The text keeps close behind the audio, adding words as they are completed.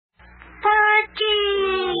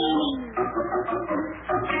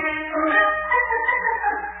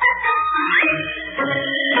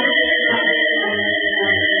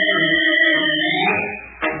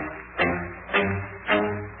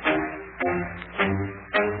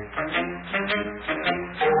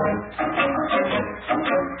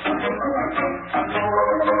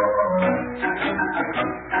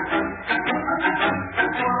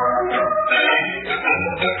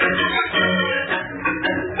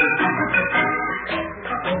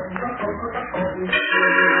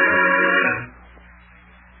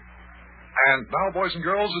Now, boys and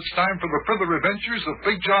girls, it's time for the further adventures of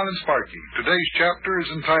Big John and Sparkie. Today's chapter is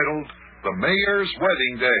entitled The Mayor's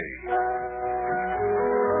Wedding Day.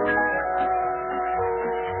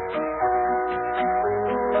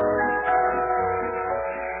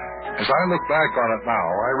 As I look back on it now,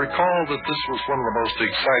 I recall that this was one of the most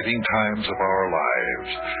exciting times of our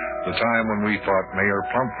lives. The time when we thought Mayor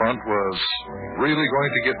Plumpfront was really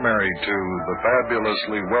going to get married to the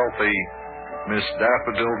fabulously wealthy Miss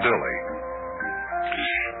Daffodil Dilly.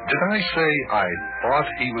 Did I say I thought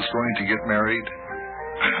he was going to get married?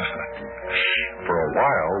 For a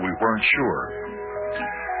while, we weren't sure.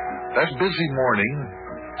 That busy morning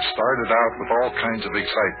started out with all kinds of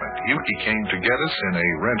excitement. Yuki came to get us in a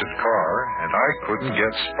rented car, and I couldn't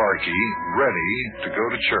get Sparkie ready to go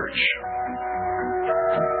to church.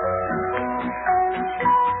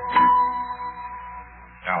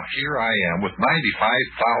 Now, here I am with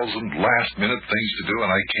 95,000 last-minute things to do,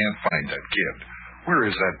 and I can't find that kid. Where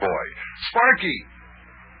is that boy? Sparkie!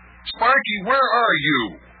 Sparkie, where are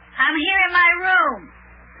you? I'm here in my room.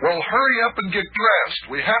 Well, hurry up and get dressed.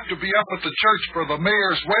 We have to be up at the church for the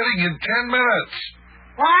mayor's wedding in 10 minutes.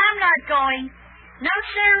 Well, I'm not going. No,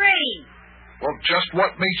 sirree. Well, just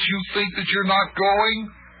what makes you think that you're not going?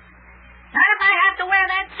 Not if I have to wear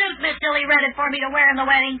that suit Miss Dilly rented for me to wear in the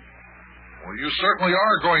wedding. Well, you certainly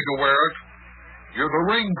are going to wear it. You're the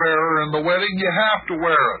ring bearer in the wedding. You have to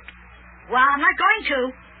wear it. Well, I'm not going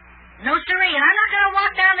to. No, sirree, and I'm not going to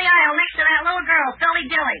walk down the aisle next to that little girl, Philly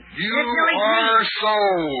Dilly. You are so.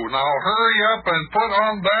 Now hurry up and put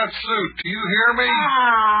on that suit. Do you hear me?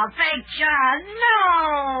 Oh, Big John, no.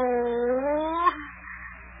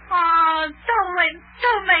 Oh,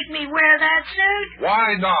 don't make me wear that suit.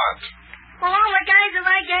 Why not? Well, all the guys in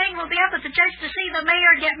my gang will be up at the church to see the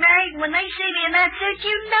mayor get married, and when they see me in that suit,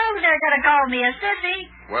 you know they're going to call me a sissy.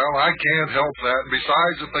 Well, I can't help that.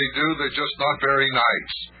 Besides, if they do, they're just not very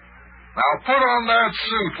nice. Now, put on that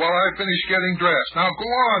suit while I finish getting dressed. Now, go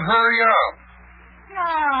on, hurry up.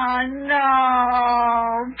 Oh,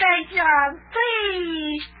 no. Big John,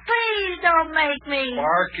 please don't make me.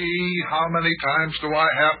 Sparkie, how many times do I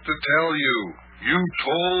have to tell you? You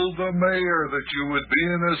told the mayor that you would be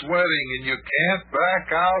in his wedding, and you can't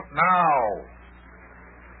back out now.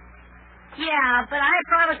 Yeah, but I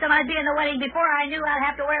promised him I'd be in the wedding before I knew I'd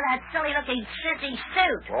have to wear that silly-looking sissy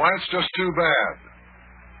suit. Well, that's just too bad.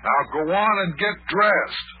 Now go on and get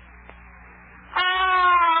dressed.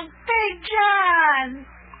 Oh, Big John!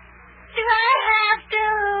 Do I have to?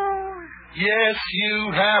 Yes,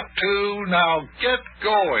 you have to. Now get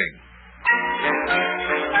going.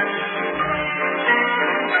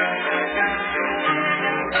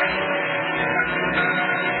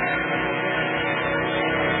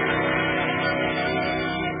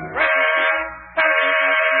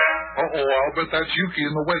 Uh-oh, I'll bet that's Yuki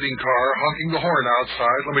in the wedding car, honking the horn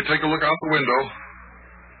outside. Let me take a look out the window.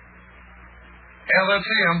 Yeah, that's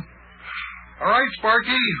him. All right,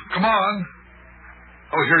 Sparkie, come on.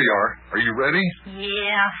 Oh, here you are. Are you ready?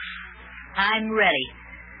 Yeah, I'm ready.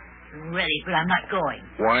 Ready, but I'm not going.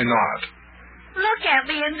 Why not? Look at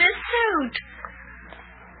me in this suit.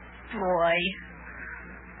 Boy,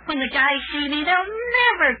 when the guys see me, they'll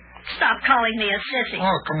never stop calling me a sissy.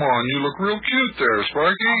 Oh, come on. You look real cute there,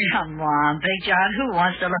 Sparkie. Come on, Big John. Who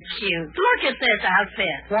wants to look cute? Look at this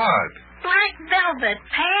outfit. What? Black velvet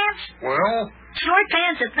pants. Well? Short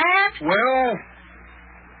pants at that. Well?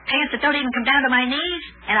 Pants that don't even come down to my knees.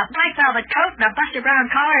 And a black velvet coat and a busted brown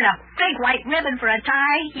collar and a big white ribbon for a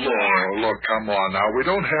tie. Yeah. Oh, look, come on now. We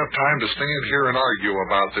don't have time to stand here and argue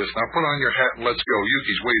about this. Now put on your hat and let's go.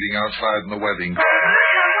 Yuki's waiting outside in the wedding. Come on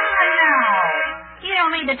now. You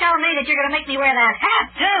don't mean to tell me that you're going to make me wear that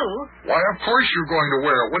hat, too? Why, of course you're going to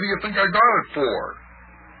wear it. What do you think I got it for?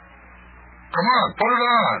 Come on, put it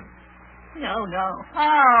on. No.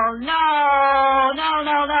 Oh, no.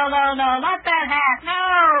 Not that hat. No.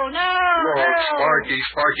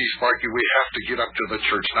 Sparkie, we have to get up to the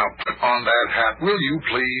church. Now put on that hat, will you,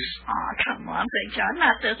 please? Oh, come on, Big John.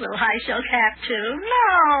 Not this little high silk hat, too.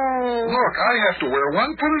 No. Look, I have to wear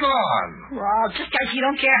one. Put it on. Well, just because you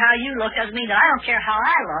don't care how you look doesn't mean that I don't care how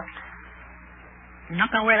I look. I'm not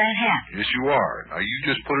going to wear that hat. Yes, you are. Now, you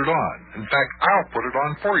just put it on. In fact, I'll put it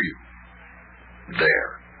on for you.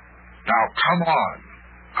 There. Now, come on.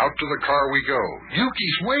 Out to the car we go.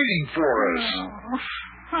 Yuki's waiting for us.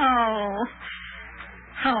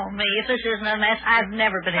 Oh, me. If this isn't a mess, I've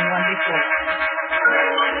never been in one before.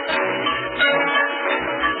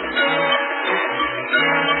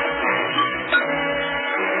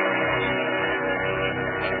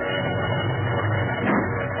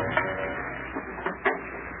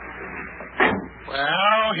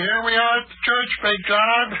 Well, here we are at the church, Big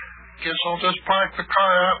John. Guess I'll just park the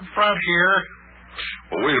car out in front here.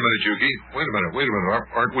 Well, wait a minute, Yuki. Wait a minute.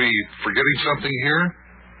 Aren't we forgetting something here?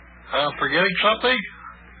 Forgetting something?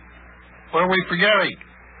 What are we forgetting?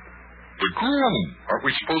 The groom. Aren't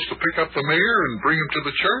we supposed to pick up the mayor and bring him to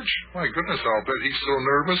the church? My goodness, I'll bet he's so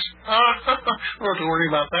nervous. Well, don't worry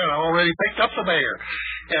about that. I already picked up the mayor.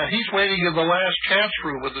 Yeah, he's waiting in the last chance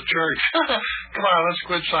room of the church. Come on, let's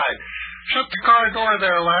go inside. Shut the car door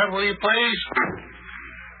there, lad, will you please?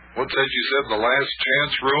 What's that you said, the last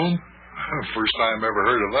chance room? First time ever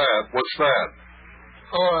heard of that. What's that?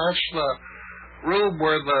 Oh, that's the room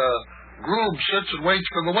where the groom sits and waits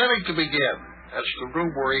for the wedding to begin. That's the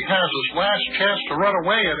room where he has his last chance to run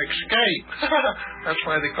away and escape. That's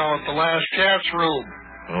why they call it the last chance room.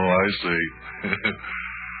 Oh, I see.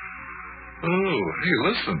 Oh, hey,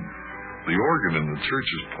 listen. The organ in the church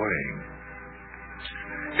is playing.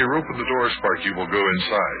 Here, open the door, Sparkie. We'll go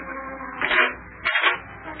inside.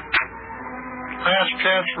 Last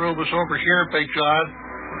chance room is over here, Big John.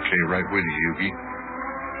 Okay, right with you, Yugi.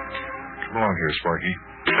 Come along here, Sparkie.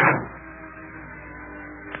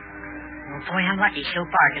 Boy, I'm lucky so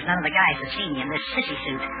far, because none of the guys have seen me in this sissy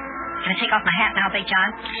suit. Can I take off my hat now, Big John?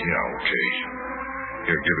 Yeah, okay.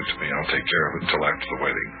 Here, give it to me. I'll take care of it until after the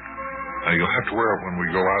wedding. Now, you'll have to wear it when we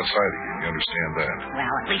go outside again. You understand that?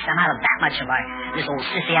 Well, at least I'm out of that much of this old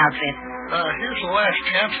sissy outfit. Here's the last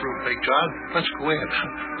chance room, Big John. Let's go in.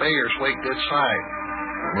 Mayor's waiting inside.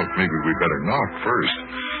 Look, maybe we better knock first.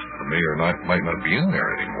 The mayor might not be in there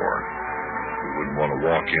anymore. We wouldn't want to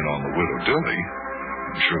walk in on the widow Dilly.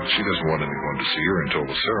 I'm sure she doesn't want anyone to see her until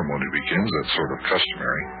the ceremony begins. That's sort of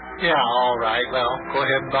customary. Yeah, all right. Well, go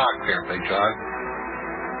ahead and knock there, Big John.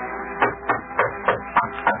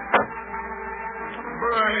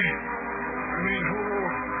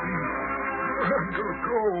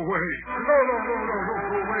 Go away. No, don't go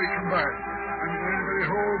away. Come back. Anybody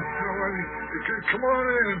home? Come on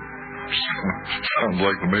in. Sounds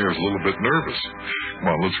like the mayor's a little bit nervous.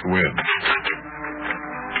 Come on, let's go in.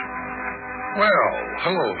 Well,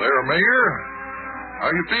 hello there, Mayor.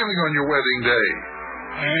 How are you feeling on your wedding day?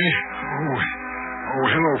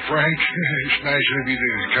 Hello, Frank. It's nice of you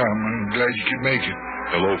to come. I'm glad you could make it.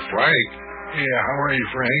 Hello, Frank. Yeah, how are you,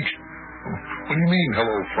 Frank? What do you mean,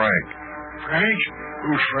 hello, Frank? Frank?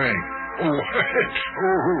 Who's Frank?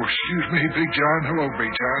 Excuse me, Big John. Hello,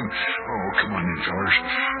 Big John. Oh, come on in, fellas.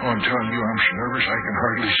 I'm telling you, I'm so nervous I can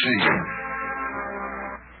hardly see.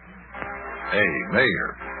 Hey, Mayor.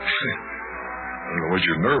 I don't know what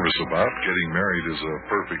you're nervous about. Getting married is a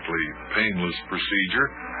perfectly painless procedure.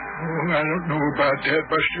 Oh, I don't know about that,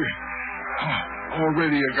 Buster.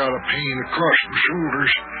 Already I got a pain across my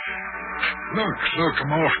shoulders. Look,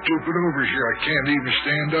 I'm all stupid over here. I can't even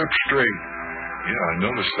stand up straight. Yeah, I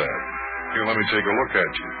noticed that. Here, let me take a look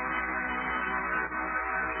at you.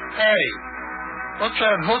 Hey, what's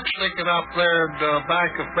that hook sticking up there in the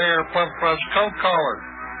back of Mayor Plumfront's coat collar?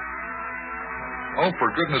 Oh, for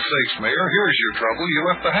goodness sakes, Mayor, here's your trouble. You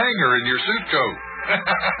left the hanger in your suit coat.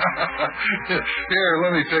 Here,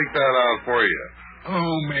 let me take that out for you.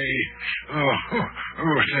 Oh, me. Oh,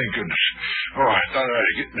 thank goodness. Oh, I thought I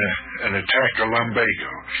was getting an attack of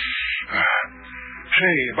lumbago.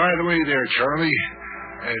 Say, by the way there, Charlie,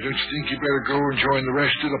 don't you think you better go and join the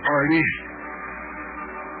rest of the party?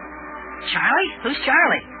 Charlie? Who's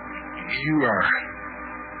Charlie? You are.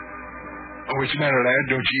 Oh, what's the matter, lad?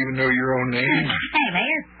 Don't you even know your own name? Hey,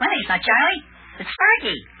 Mayor. My name's not Charlie. It's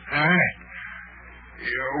Sparkie. Huh?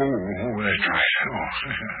 Oh, that's right. Oh,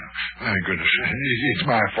 my goodness. It's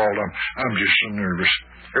my fault. I'm just so nervous.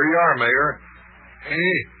 Here you are, Mayor.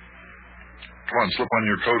 Hey? Come on, slip on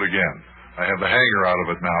your coat again. I have the hanger out of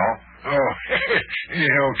it now. Oh,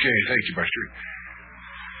 yeah, okay. Thank you, Buster.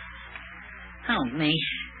 Oh, me.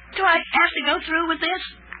 Do I have to go through with this?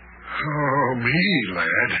 Oh, me,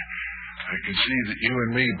 lad. I can see that you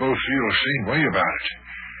and me both feel the same way about it.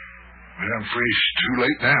 But I'm afraid it's too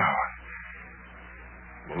late now.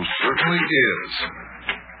 Most certainly is.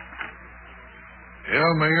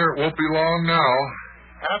 Yeah, Mayor, it won't be long now.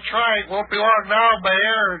 That's right. Won't be long now,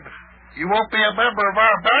 Mayor. You won't be a member of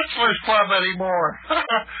our bachelor's club anymore.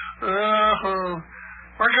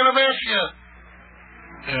 We're going to miss you.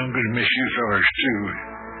 I'm going to miss you fellas, too.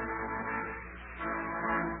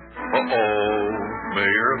 Uh-oh,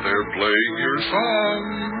 Mayor, they're playing your song.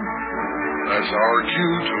 That's our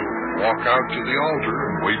cue to walk out to the altar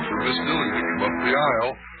and wait for Miss Dilly to come up the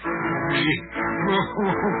aisle.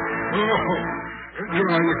 Do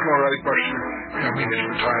I look all right, Buster? I mean, it's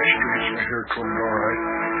my tie straight, my hair combed all right.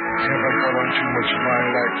 And if I got on too much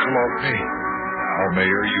line, I'd call out me. Now,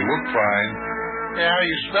 Mayor, you look fine. Yeah,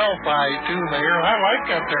 you smell fine, too, Mayor. I like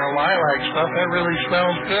that there lilac stuff. That really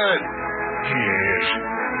smells good. Yes.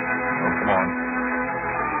 Oh, come on.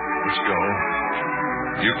 Let's go.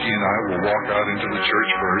 Yuki and I will walk out into the church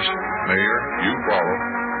first. Mayor, you follow.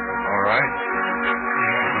 All right?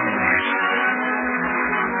 All right.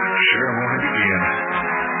 Ceremony begin.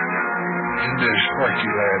 In the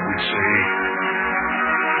Sparkie lab, we'd say,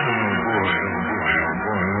 oh boy, oh boy, oh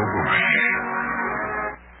boy, oh boy.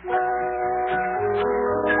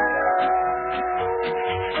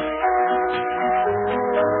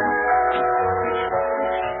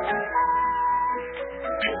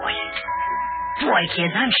 Boy, kids,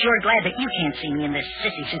 I'm sure glad that you can't see me in this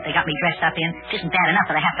sissy suit they got me dressed up in. It isn't bad enough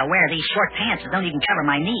that I have to wear these short pants that don't even cover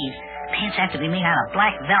my knees. Pants have to be made out of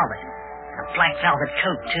black velvet. A black velvet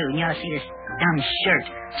coat, too. And you ought to see this dumb shirt.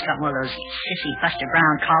 It's got one of those sissy Buster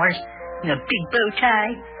Brown collars. And a big bow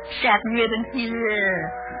tie. Satin ribbon. Yeah.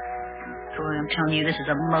 Boy, I'm telling you, this is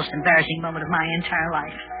the most embarrassing moment of my entire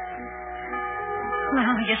life. Well,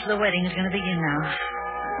 I guess the wedding is going to begin now.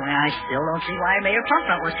 Well, I still don't see why Mayor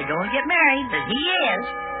Plumfront was to go and get married, but he is.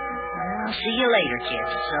 Well, I'll see you later,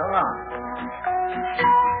 kids. So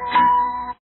long.